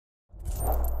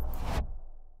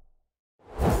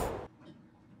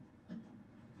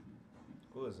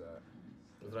is that?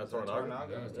 Is that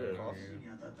Toranaga? Yeah.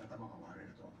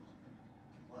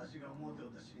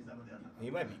 He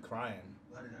might be crying.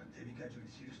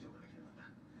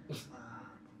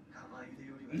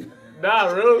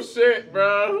 Nah, real shit,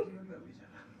 bro.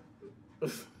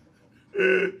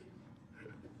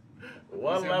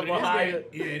 One level higher.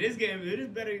 Yeah, this game it is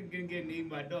better than getting eaten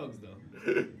by dogs, though.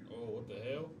 Oh, what the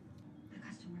hell? The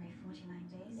customary 49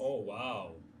 days. Oh,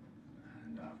 wow.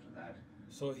 And after that,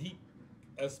 So he,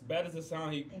 as bad as it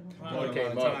sounds, he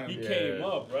came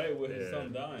up, right, with his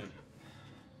son dying.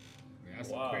 Yeah, that's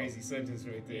Wow. a crazy sentence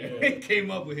right there. Yeah. He came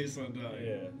up with his son dying.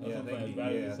 Yeah, that's I what think as he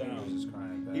bad as it was sounds. just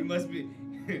crying. He must be.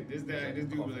 This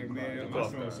dude was like, man, my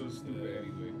son was so stupid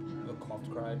anyway. The cough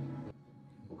cried.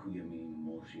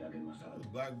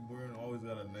 Blackburn always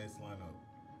got a nice lineup.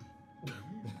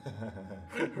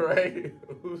 Right?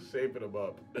 Who's shaping him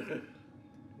up?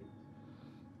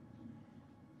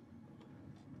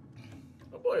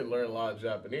 That boy learned a lot of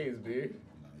Japanese, B. Nah,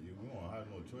 you don't have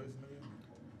no choice, nigga.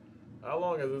 How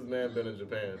long has this man been in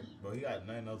Japan? Bro, he got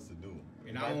nothing else to do.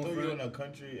 And If I threw you in a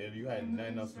country and you had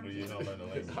nothing else to do, you're not learning the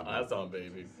language. That's on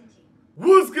baby.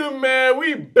 What's good, man?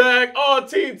 We back.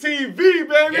 RTTV,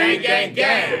 baby. Gang, gang,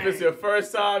 gang. If it's your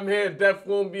first time here, death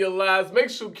won't be your last. Make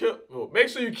sure you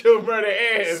kill, murder,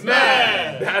 and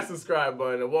Smash that subscribe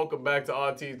button. And welcome back to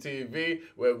RTTV,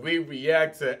 where we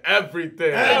react to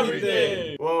everything.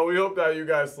 Everything. Well, we hope that you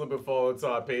guys slip and fall into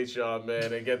our Patreon,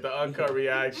 man, and get the uncut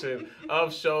reaction of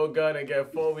Shōgun and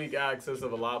get 4-week access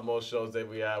of a lot more shows that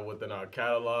we have within our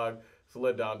catalog.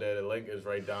 Slid down there. The link is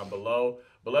right down below.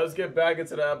 But let's get back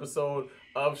into the episode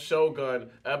of Shōgun,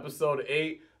 episode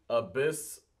 8,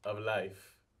 Abyss of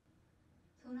Life.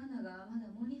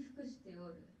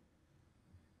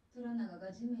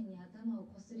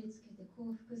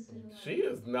 She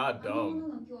is not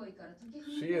dumb.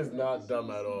 She is not dumb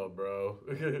at all, bro.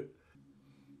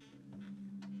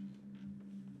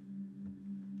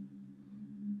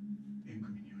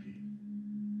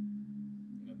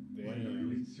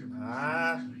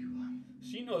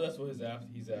 She knows that's what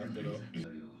he's after, though.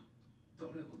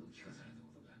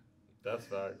 That's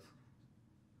facts.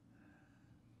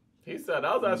 He said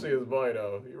that was actually his boy,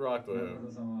 though. He rocked with him.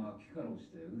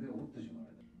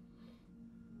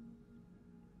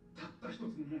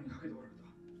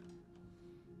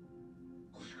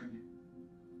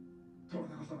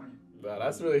 Nah,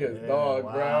 that's really his dog,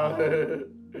 wow. bro.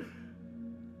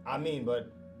 I mean,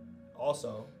 but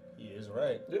also, he is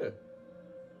right. Yeah.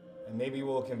 And maybe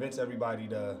we'll convince everybody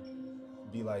to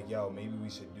be like, yo, maybe we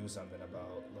should do something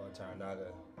about Lord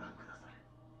Toranaga.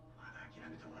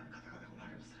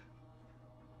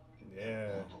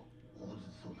 Yeah.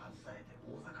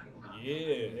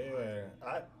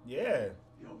 Yeah.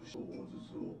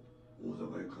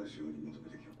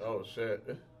 Oh,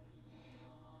 shit.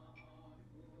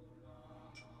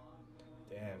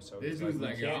 Damn, so This it's like, dude's we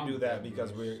like, can't yo, do I'm that dead,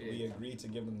 because bro. we agreed to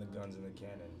give them the guns and the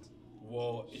cannons.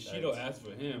 Well, Ishido asked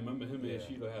for him. Remember him and Yeah.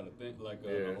 Ishido had a thing, like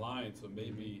Yeah. an alliance, so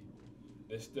maybe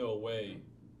there's still a way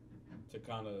to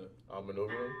kind of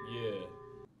Outmaneuver him? yeah.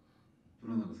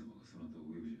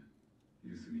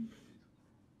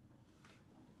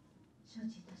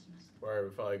 Right, we're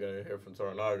probably gonna hear from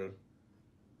Toranaga.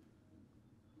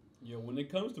 Yo, when it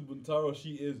comes to Buntaro,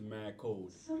 she is mad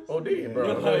cold. OD,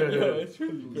 bro. Like, yo, it's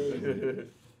really crazy.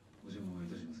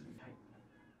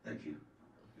 Thank you.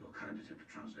 Your kind attempt at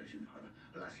translation,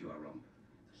 alas, you are wrong.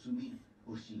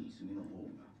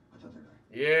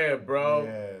 Yeah, bro.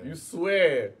 Yeah. You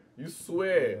swear. You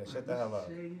swear. Yeah, shut the hell up.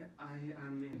 Say I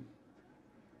am in.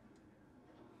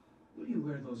 Will you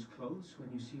wear those clothes when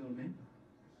you see your men?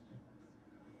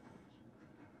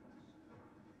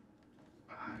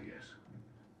 Ah, yes.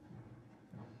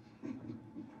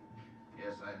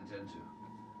 Yes, I intend to.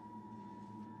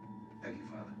 Thank you,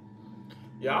 Father.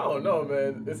 Yeah, I don't know,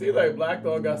 man. It seems like Black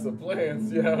Dog got some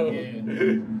plans, yo. Yeah.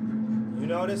 You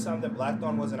notice something?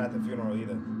 Blackthorn wasn't at the funeral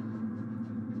either.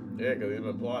 Yeah, because he's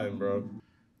been flying, bro.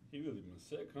 He really been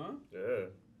sick, huh? Yeah.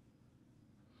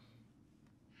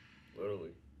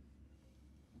 Literally.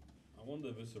 I wonder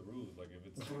if it's a ruse, like if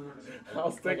it's. I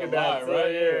was thinking a that, lie,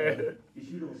 right? Yeah.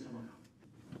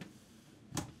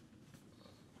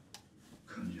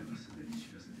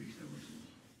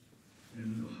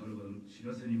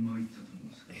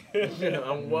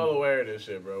 I'm well aware of this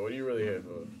shit, bro. What are you really here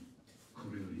for?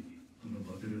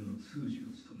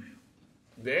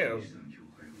 Damn.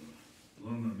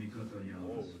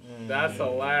 That's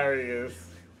hilarious.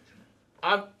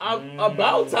 I'm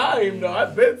about time, though.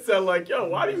 I've been said, like, yo,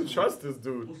 why do you trust this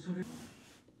dude?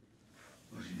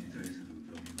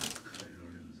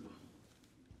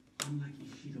 Unlike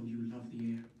Ishido, you love the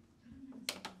air.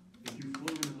 If you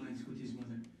form an alliance with his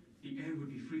mother,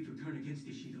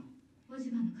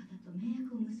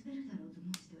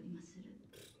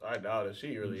 I doubt it.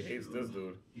 She really hates this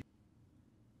dude.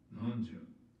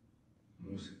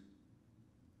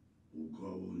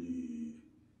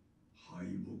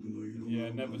 Yeah, I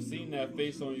never seen that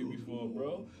face on you before,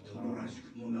 bro.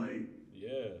 Yeah.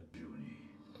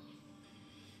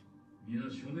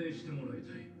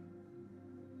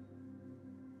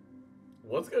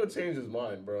 What's gonna change his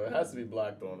mind, bro? It has to be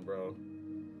Blackthorn, bro.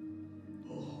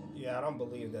 Yeah, I don't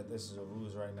believe that this is a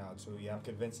ruse right now, too. Yeah, I'm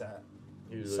convinced that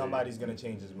He's somebody's gonna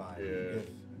change his mind. Yeah.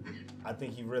 I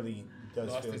think he really does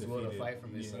Lost feel his will defeated. to fight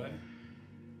from his son.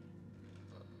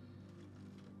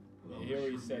 He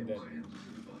already said that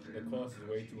the cost is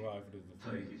way too high for this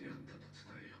defeat.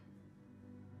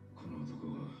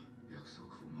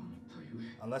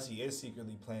 Unless he is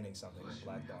secretly planning something with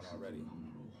Blackthorn already.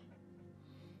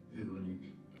 I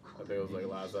think it was like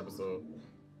last episode.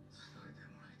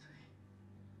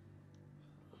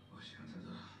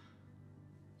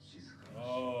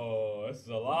 Oh, this is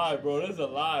a lie, bro. This is a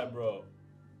lie, bro.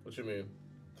 What you mean?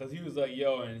 Because he was like,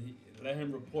 yo, and he let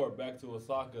him report back to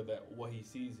Osaka that what he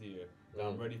sees here, that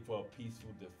I'm ready for a peaceful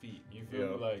defeat. You feel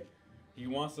me? Like, he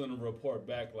wants them to report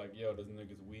back, like, yo, this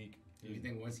nigga's weak. Do you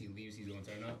think once he leaves, he's gonna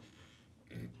turn up?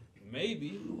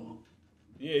 Maybe.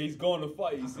 Yeah, he's going to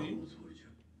fight, you see?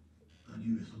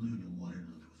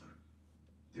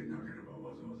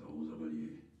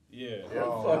 Yeah. Yeah,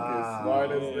 Oh, fucking wow.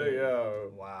 smartest nigga.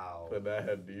 Yo. Wow. Put that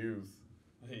head to use.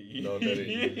 No,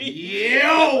 Yo!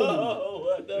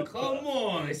 What the Come fuck?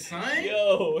 on, son!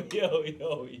 Yo. Yo!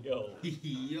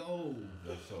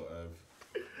 That's so Ev.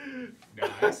 Nah,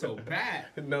 that's so bad.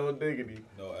 No diggity.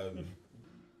 No Ev.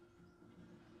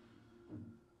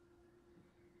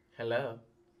 Hello.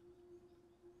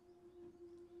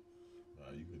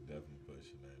 Nah, you could definitely put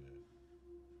Shanae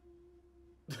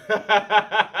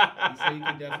You say you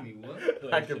can definitely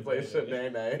what? I can play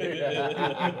Shanae.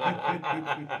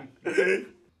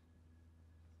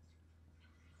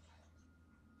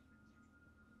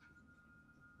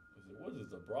 What is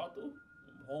this, a brothel?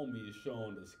 Homie is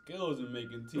showing the skills in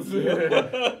making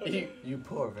TV. you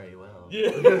pour very well.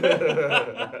 Yeah.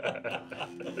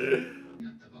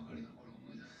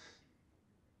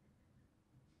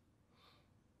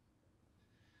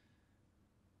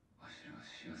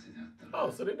 Oh,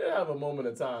 so they did have a moment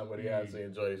of time when he actually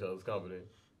enjoyed each other's company.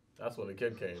 That's when the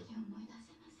kid came.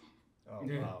 Oh,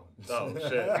 Yeah. wow. Oh,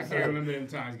 shit. I can't remember them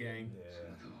times, gang. Yeah.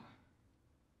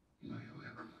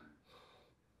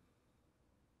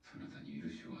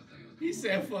 He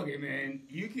said, fuck it, man.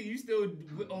 You still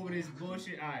over this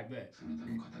bullshit? I bet.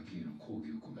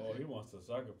 Oh, he wants to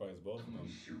sacrifice both of them.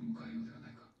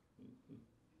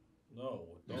 No,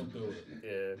 don't do it.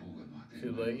 Yeah. She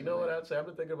was like, you know what, actually, I've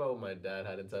been thinking about what my dad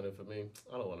had intended for me.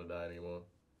 I don't want to die anymore.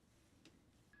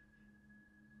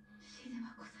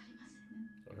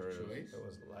 I heard it. Choice? It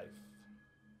was life.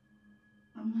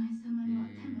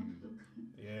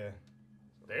 Yeah.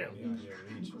 Damn. Beyond your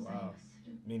reach. Wow.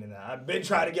 Meaning that I've been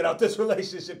trying to get out this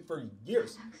relationship for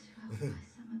years.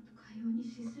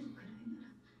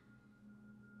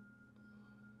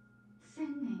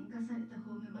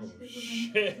 Oh,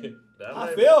 shit. That I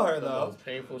might feel be her, the though. most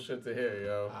painful shit to hear,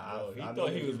 yo. Yo, he I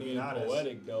thought mean, he was being being honest.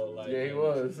 poetic, though. Like, Yeah, he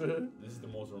was. This is the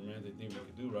most romantic thing we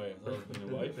could do, right? As husband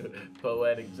and wife.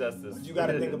 Poetic justice. But you got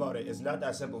to think about it. It's not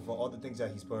that simple for all the things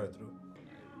that he's put her through.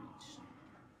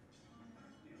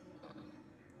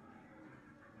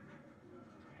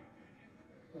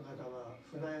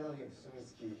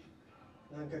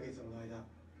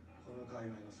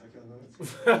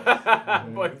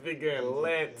 Boys be getting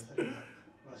lit.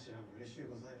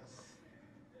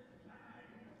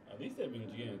 At least they've been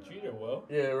getting treated well.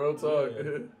 Yeah, real talk.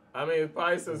 Yeah. I mean, it's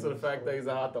probably since the fact that he's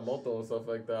a hatamoto and stuff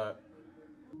like that.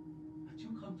 But you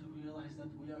come to realize that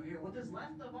we are here. What is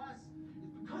left of us is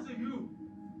because of you.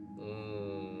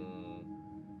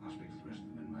 I'll speak to the rest of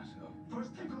the men myself.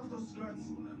 First, take off those skirts.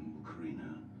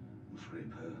 Karina,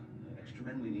 rape her. Extra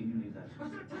men we need, you need that. I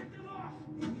said take them off!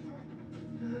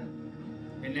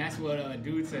 And that's what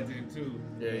dude said to him, too.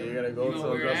 Yeah, you gotta go You to gonna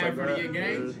a wear dress that like in front of that. your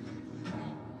gang?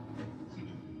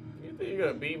 You think you're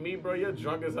gonna beat me, bro? You're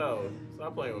drunk as hell.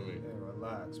 Stop playing with me. Yeah,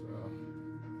 relax, bro.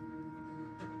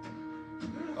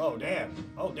 Oh, damn.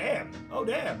 Oh, damn. Oh,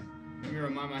 damn. Let me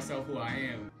remind myself who I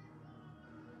am.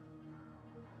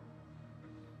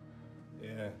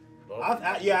 Yeah. Oh.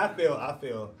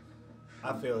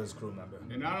 I feel his crew member.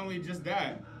 And not only just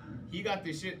that, he got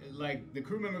the shit, like, the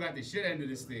crew member got the shit end of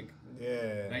the stick.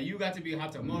 Yeah. Like, you got to be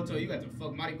Hatamoto, you got to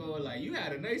fuck Mariko, like, you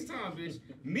had a nice time, bitch.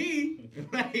 Me?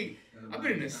 Like, I've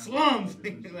been in the slums.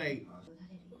 Like,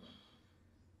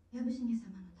 藪重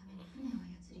様のために船を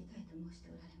操りたいと申して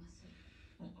おられます。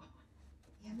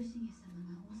藪重様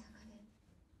が大阪で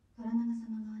虎長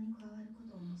様側に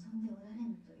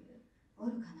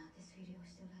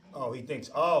Oh, he thinks.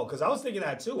 Oh, because I was thinking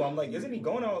that too. I'm like, isn't he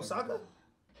going to Osaka?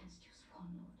 against your sworn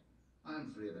lord. I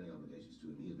am free of any obligations to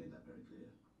him. He has made that very clear.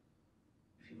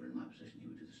 If he were in my position, he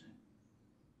would do the same.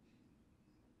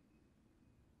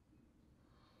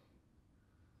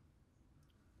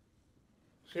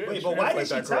 Wait, but why did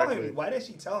she tell him? Why did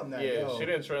she tell him that? Yeah, yo? she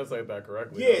didn't translate that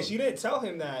correctly. Yeah, though. she didn't tell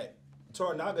him that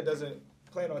Toranaga doesn't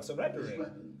plan on surrendering.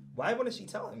 weapon. Why wouldn't she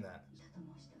tell him that? だと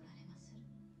申しておられまする。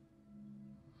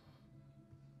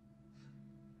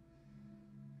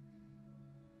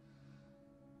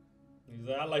 He's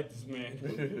like, I like this man.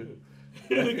 Look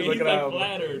He's at like him.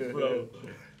 flattered, bro.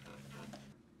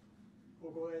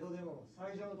 ここ江戸でも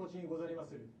最上の土地にござりま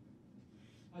する。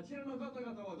あちらの方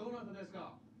々はどうなったです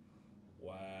か。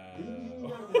 Wow.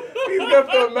 He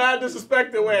left a mad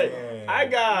disrespected way. I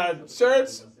got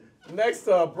church next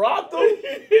to a brothel.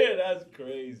 Yeah, that's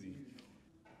crazy.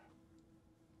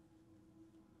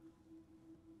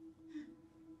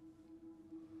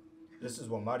 This is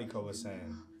what Mariko was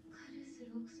saying. カルす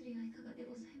るお薬はいかがで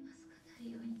ございますか、太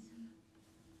陽院様。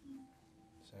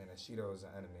 Saying that Shido is an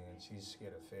enemy and she's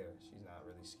scared of fear. She's not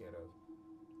really scared of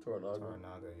Toranaga.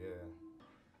 Toranaga, yeah.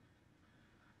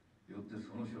 よって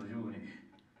その諸女に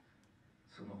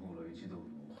その方ら一同の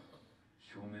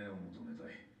証明を求めた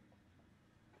い。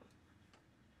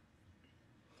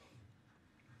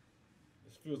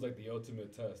 This feels like the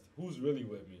ultimate test. Who's really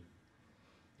with me?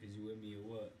 Is you with me or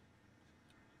what?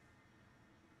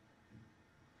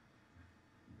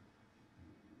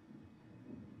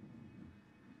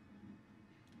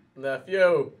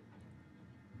 Nephew.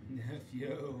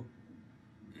 Nephew.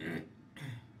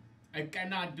 I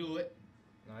cannot do it.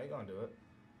 No, he gonna do it.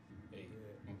 Hey,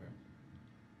 okay.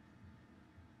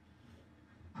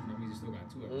 That means you still got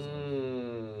 2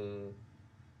 episodes.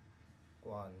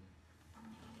 One.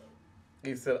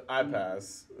 He said, I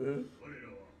pass. 我らは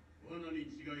罠に違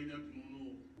いなきもの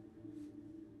を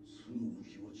そのお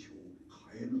気持ちを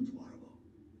変えるとあらば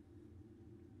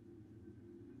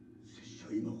拙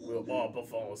者今こ We'll こで all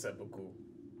perform seppuku.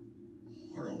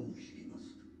 腹を切ります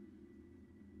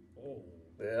Oh.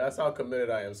 Yeah, that's how committed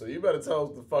I am. So you better tell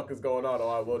us what the fuck is going on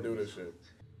or I will do this shit.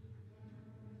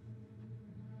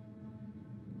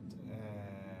 Damn.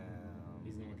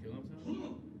 He's gonna kill himself?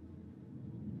 殿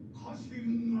家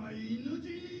臣が命に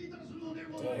いたすので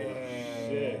ございます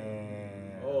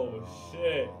Damn. Oh,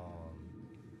 shit.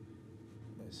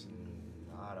 It's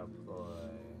not a ploy.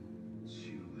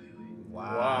 知るがよい Wow.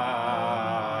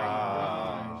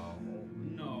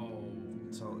 No.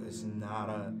 So it's not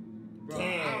a. Bro,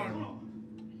 Damn.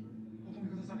 お止め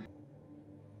ください。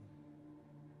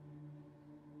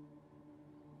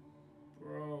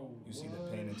 Bro. You see the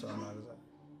pain in Toranaga's eye?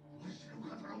 わしの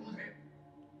刀を持て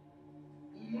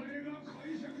お前が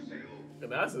解釈せよ And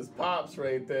that's his pops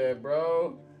right there,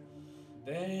 bro.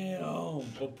 Damn.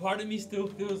 But part of me still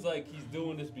feels like he's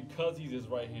doing this because he's his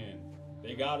right hand.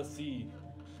 They gotta see.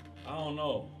 I don't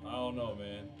know, man. I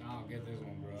don't get this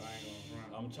one, bro. I ain't gonna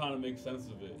front. I'm trying to make sense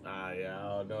of it. Ah, yeah, I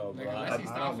don't know, Like, bro. unless he I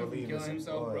stops don't him from believe killing it's a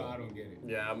himself, ploy. bro, I don't get it.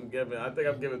 Yeah, I think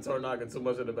I'm giving Toranaga too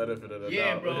much of the benefit of the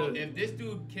Yeah, doubt. bro. If this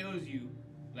dude kills you,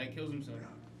 like kills himself,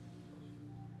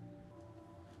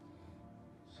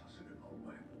 さすればお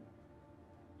前も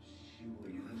死を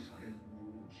許される者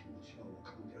の気持ちがわ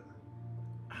かるんじゃない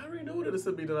I already knew that this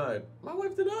would be denied. My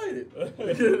wife denied it.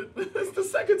 It's the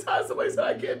second time somebody said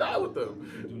I can't die with them.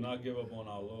 Do not give up on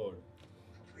our Lord.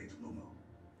 たとえ殿が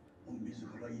自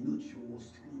ら命をお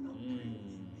捨てになったように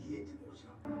見えてもさ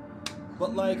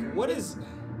But like, what is?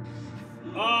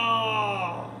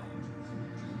 Ah!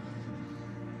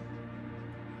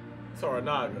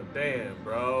 Toranaga, damn,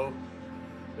 bro.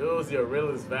 It was your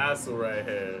realest vassal right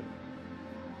here.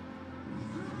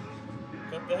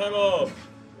 Cut the head off.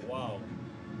 Wow.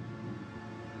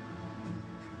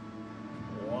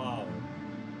 Wow.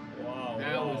 Wow.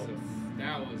 that wow.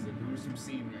 was a gruesome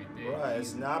scene right there. Bruh,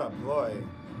 it's not a ploy.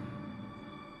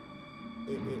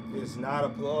 It's not a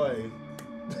ploy.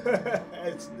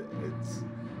 it's.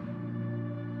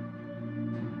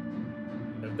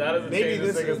 If that doesn't Maybe change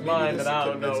this this is- nigga's maybe mind, this then I is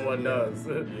don't know what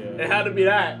convincing, does. yeah. It had to be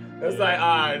that. It's Yeah. like,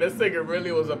 alright, this nigga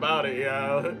really was about it,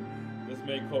 yo. This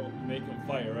make him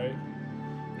fight, right?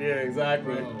 Yeah,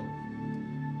 exactly. Bro.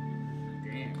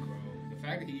 Damn, bro. The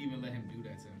fact that he even let him do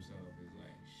that to himself is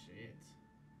like shit.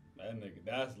 That nigga,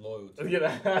 that's loyalty.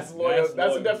 Yeah, that's loyal. That's the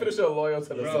loyalty. definition of loyal to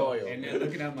the Bro, soil. and then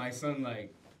looking at my son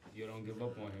like, you don't give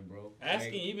up on him, bro.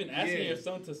 Asking Like, yeah. your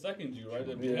son to second you, right?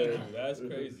 To behead Yeah. you. That's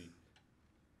crazy.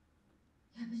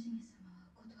 藪重様は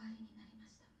お断りになりま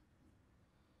した。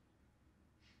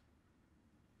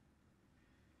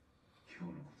今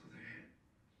日のことで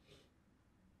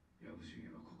藪重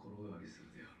は心変わりす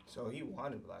るであろう So he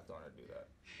wanted Blackthorn to do that.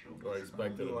 Or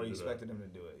expected him Or to do expected him to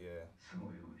do it, yeah. その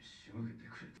ように仕向けて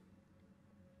くれた。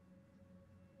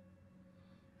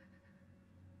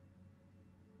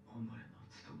己の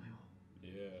務めを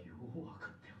Yeah. よう分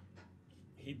かっておった。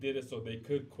 He did it so they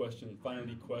could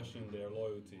finally question their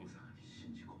loyalty. 小沢に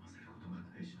信じ込ませることが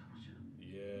大事なのじゃ。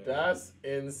 Yeah.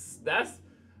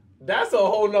 That's a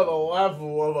whole nother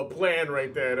level of a plan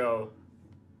right there, though.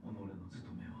 己の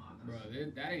務めを果た Bro,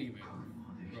 し that ain't even.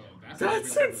 Bro, that's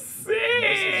That's every type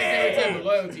insane. of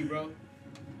loyalty, bro.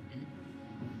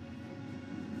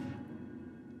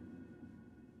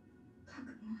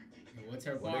 覚悟はできた。 What's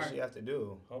her What does part? she have to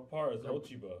do? Her part is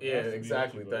Ochiba. Yeah, Has to be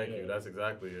exactly. Ochiba, Thank yeah. you. That's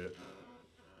exactly it.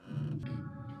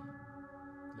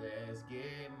 Let's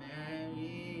get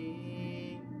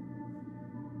married.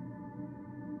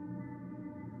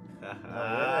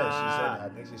 Yeah, she said. I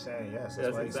think she's saying yes. That's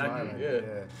Yes, why he's exactly, smiling.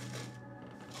 yeah.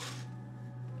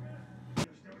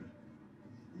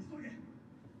 急げ。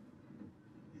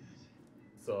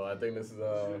 So I think this is シュエ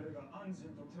ルがアンジ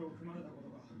ェンと手を組まれたこと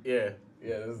が yeah,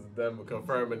 this is them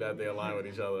confirming that they align with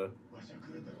each other. わしは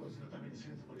狂った子のために死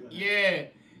ぬつもりはない。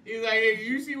 Yeah. He's like, hey,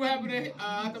 you see what happened to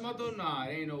Hatamoto? Nah,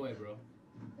 it ain't no way, bro.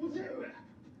 おじ上。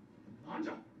なんじ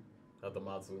ゃ。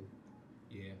 Hatamatsu.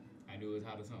 Yeah, I knew it was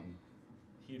Hata something.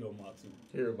 Hiromatsu.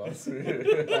 HIROMATSU.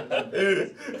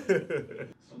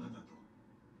 そなたと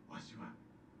わしは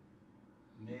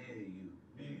名優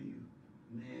名優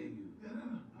名優だ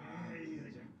な名優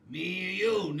じゃ。 Me and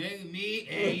you, nigga. Me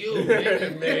and you,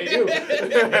 nigga. Man, you.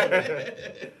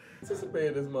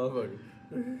 Anticipated this motherfucker.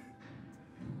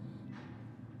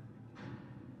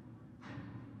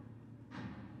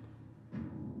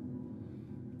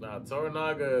 Nah,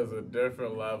 Toranaga is a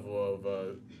different level of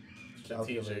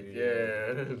strategic. Calculated,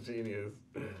 Yeah, genius.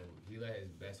 He let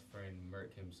his best friend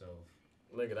murk himself.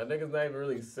 Nigga, that nigga's not even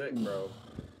really sick, bro.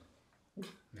 Nah,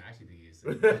 I actually think he is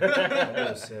sick. That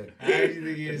was sick. I actually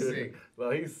think he is sick.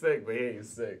 Well, he's sick, but he ain't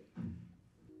sick.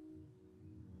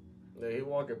 Yeah, he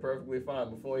walking perfectly fine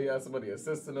before he had somebody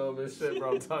assisting him and shit,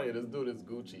 bro. I'm telling you, this dude is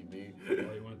Gucci, B. Oh,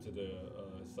 he went to the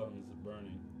sun's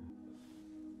burning.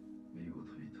 見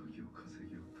事に時を稼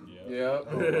ぎよった。 Yeah. Yeah.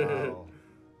 Oh, wow.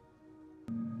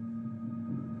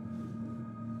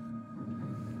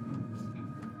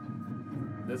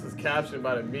 This is captioned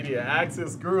by the Media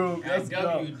Access Group. Let's go.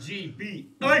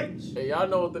 WGBH. Hey, y'all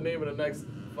know what the name of the next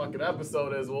fucking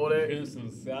episode is, won't it? Crimson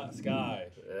Sky.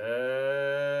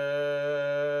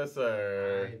 Yes,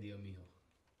 sir. Ay, Dios mío.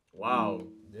 Wow.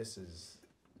 This is,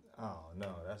 I don't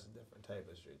know. That's a different type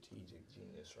of strategic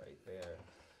genius right there.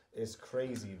 It's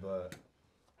crazy, but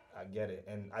I get it.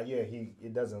 And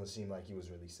it doesn't seem like he was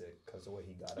really sick because the way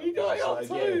he got up. He got It's up, like,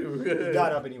 too. yeah, he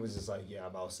got up and he was just like, yeah,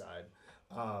 I'm outside.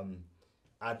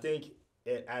 I think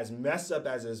as messed up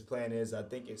as his plan is, I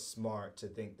think it's smart to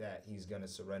think that he's gonna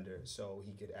surrender so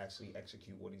he could actually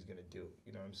execute what he's gonna do.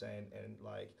 You know what I'm saying? And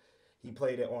like he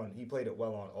played it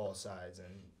well on all sides,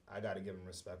 and I gotta give him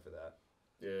respect for that.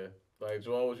 Yeah. Like,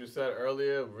 Joel, what you said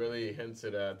earlier really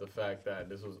hinted at the fact that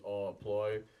this was all a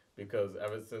ploy, because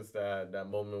ever since that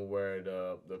moment where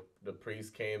the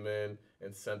priest came in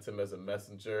and sent him as a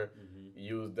messenger,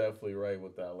 you was definitely right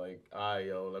with that. Like,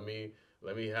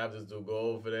 let me have this dude go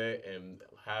over there and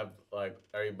have like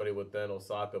everybody within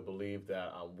Osaka believe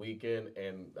that I'm weakened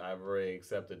and I've already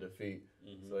accepted defeat.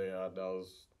 So yeah, that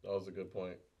was a good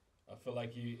point. I feel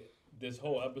like this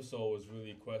whole episode was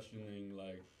really questioning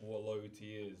like what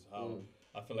loyalty is, how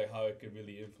I feel like how it could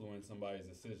really influence somebody's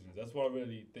decisions. That's what I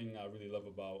really love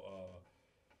about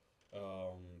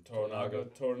Toranaga.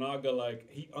 Toranaga, like,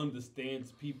 he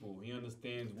understands people. He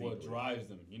understands what drives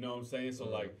them. You know what I'm saying? So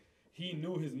like, he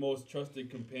knew his most trusted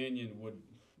companion would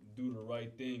do the right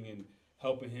thing and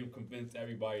helping him convince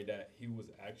everybody that he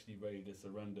was actually ready to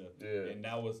surrender. Yeah. And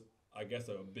that was, I guess,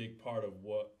 a big part of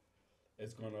what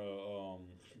is gonna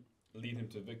lead him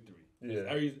to victory. Yeah.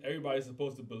 Everybody's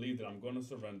supposed to believe that I'm gonna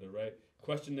surrender, right?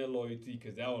 Question their loyalty,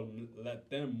 because that will let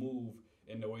them move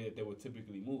in the way that they would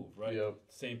typically move, right? Yep.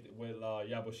 Same with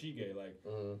Yabushige. Like,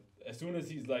 as soon as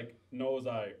he's like knows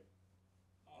I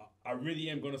really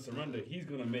am gonna surrender, he's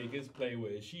gonna make his play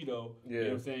with Ishido. Yeah. You know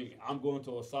what I'm saying? I'm going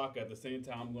to Osaka at the same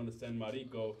time. I'm gonna send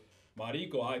Mariko.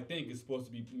 Mariko, I think, is supposed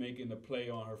to be making the play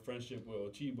on her friendship with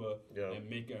Ochiba and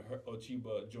making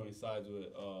Ochiba join sides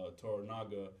with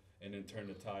Toranaga and then turn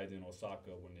the tides in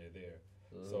Osaka when they're there.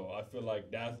 So I feel like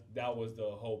that was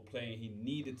the whole plan. He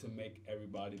needed to make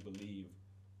everybody believe,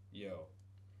 yo,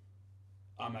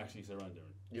 I'm actually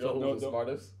surrendering. You know who was the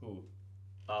smartest? Who?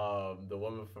 The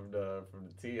woman from the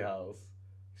tea house.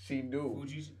 She knew.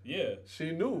 Yeah.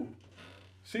 She knew.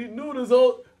 She knew this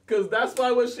whole, because that's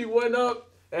why when she went up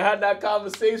and had that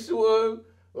conversation with him,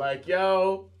 like,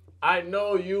 yo, I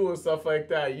know you and stuff like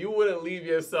that. You wouldn't leave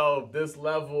yourself this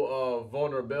level of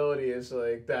vulnerability and shit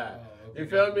like that. Oh, okay, You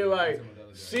feel me? Like,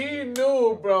 she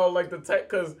knew, bro, like the type,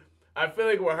 because I feel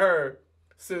like with her,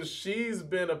 since she's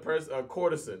been a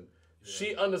courtesan,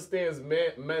 she understands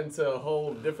men to a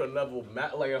whole different level,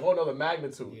 like a whole other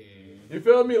magnitude. Yeah. You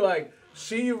feel me? Like,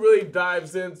 she really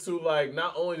dives into, like,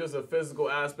 not only just a physical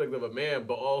aspect of a man,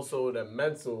 but also the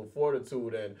mental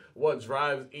fortitude and what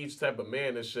drives each type of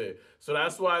man and shit. So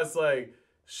that's why it's like,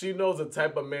 she knows the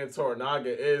type of man Toranaga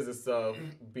is and stuff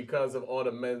because of all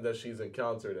the men that she's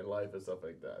encountered in life and stuff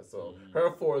like that. So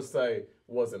her foresight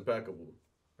was impeccable.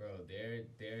 Bro,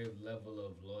 their level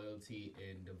of loyalty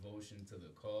and devotion to the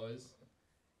cause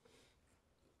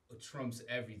trumps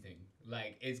everything.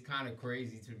 Like, it's kind of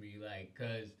crazy to me, like,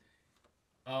 cause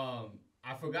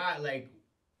I forgot, like,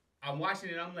 I'm watching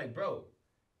it, I'm like, bro,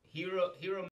 Hiro.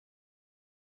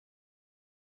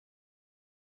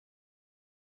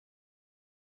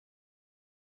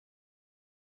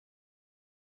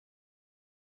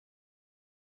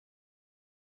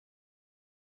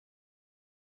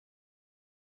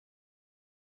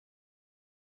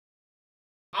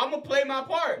 I'm gonna play my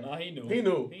part. Nah, he knew. He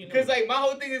knew. Cause like my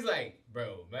whole thing is like,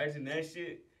 bro, imagine that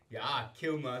shit. Yeah, I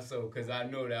kill myself because I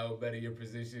know that will better your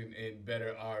position and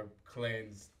better our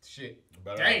clan's shit.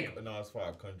 Damn. No, it's for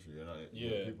our country. You know,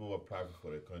 Yeah. People who are private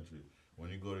for their country. When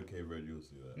you go to Cape Verde, you'll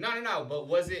see that. No. But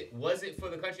was it for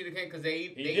the country that came? Because they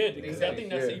did. They Because said I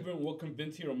think it. that's even what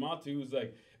convinced Hiromatsu. He was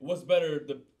like, "What's better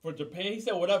for Japan?" He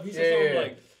said, "Whatever." He said something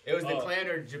like, It was the clan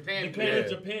or Japan. The clan of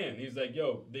Japan. He's like,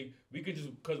 yo, we could just,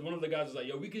 because one of the guys was like,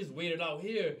 yo, we could just wait it out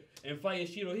here and fight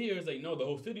Ishido here. It's like, no, the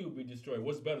whole city will be destroyed.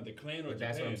 What's better, the clan or But Japan?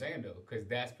 that's what I'm saying though, because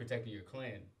that's protecting your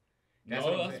clan. That's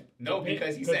No, what I'm that's saying. No, Japan,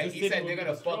 because he because said the city they're will be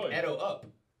gonna fuck destroyed. Edo up.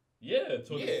 Yeah,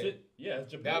 so Yeah.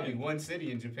 it's Japan. That would be one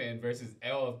city in Japan versus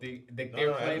L if their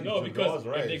No, clan. No, because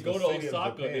right. if they It's go the to city of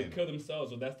Osaka, they Japan. kill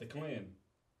themselves, so that's the clan.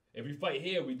 If we fight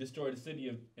here, we destroy the city,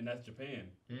 and that's Japan.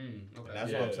 Okay. And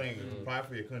that's what I'm Yeah. saying. Fight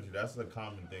for your country. That's a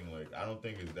common thing. Like, I don't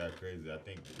think it's that crazy. I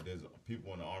think there's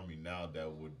people in the army now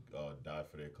that would die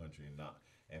for their country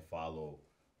and follow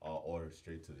orders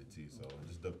straight to the T. So it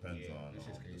just depends on this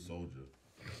is the crazy. soldier.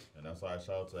 And that's why I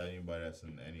shout out to anybody that's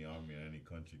in any army in any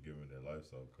country giving their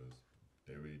lives up, because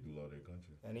they really do love their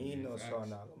country. And he knows facts.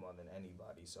 Toranaga more than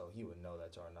anybody, so he would know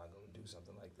that Toranaga would do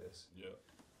something like this. Yeah.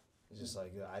 It's just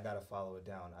like, I gotta follow it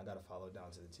down. I gotta follow it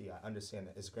down to the T. I understand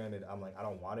that. It's granted, I'm like, I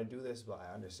don't want to do this, but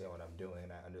I understand what I'm doing.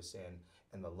 And I understand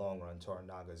in the long run,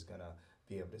 Toranaga is gonna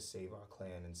be able to save our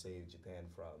clan and save Japan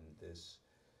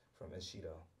from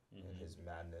Ishido and his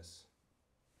madness.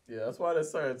 Yeah, that's why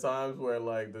there's certain times where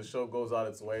like the show goes out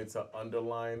its way to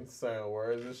underline certain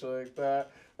words and shit like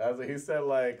that. As he said,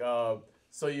 like,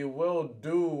 so you will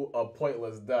do a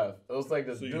pointless death. It was like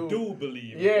this So dude. you do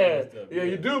believe in Yeah, pointless death,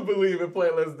 you do believe in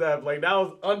pointless death. Like that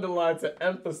was underlined to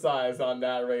emphasize on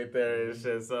that right there and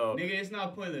shit. So Nigga, it's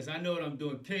not pointless. I know what I'm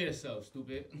doing. Kill yourself,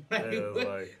 stupid. Yeah, it was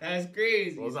like- that's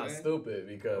crazy. well, it's not man. stupid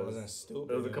because It wasn't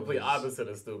stupid. it was the it complete was- opposite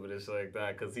of stupid and shit like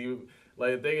that. Cause he,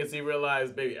 like, the thing is, he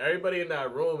realized, baby, everybody in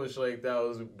that room and shit like that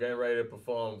was getting ready to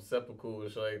perform seppuku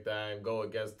and shit like that and go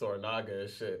against Toranaga and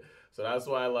shit. So that's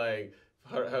why, like,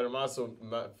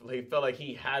 Hiromatsu, he felt like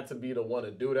he had to be the one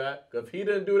to do that. If he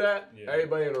didn't do that,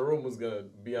 everybody in the room was gonna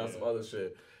be on some other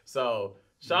shit. So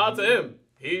shout out to him.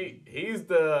 He's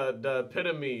the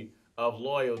epitome of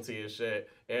loyalty and shit.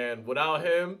 And without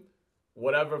him,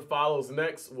 whatever follows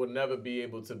next would never be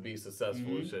able to be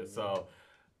successful and shit. So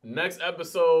next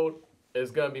episode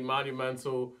is gonna be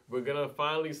monumental. We're gonna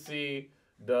finally see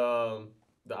the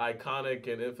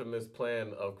iconic and infamous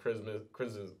plan of Crimson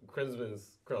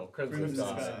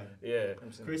Sky. Yeah.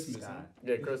 Christmas, huh?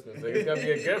 Yeah, Christmas. Like, it's gonna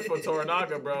be a gift for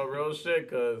Toranaga, bro. Real shit,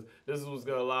 because this is what's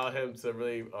gonna allow him to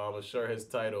really assure his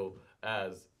title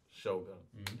as Shōgun.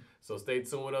 So stay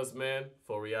tuned with us, man.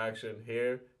 For reaction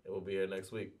here, it will be here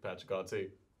next week. Patricrt.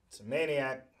 It's a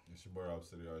maniac. It's your boy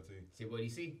Robcityrt. See what you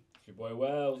see. It's your boy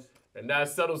Wells. And that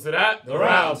settles it at The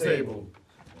Round Table.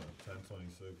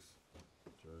 1026.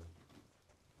 Sure.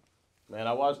 Man,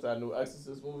 I watched that new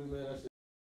Exorcist movie, man. That shit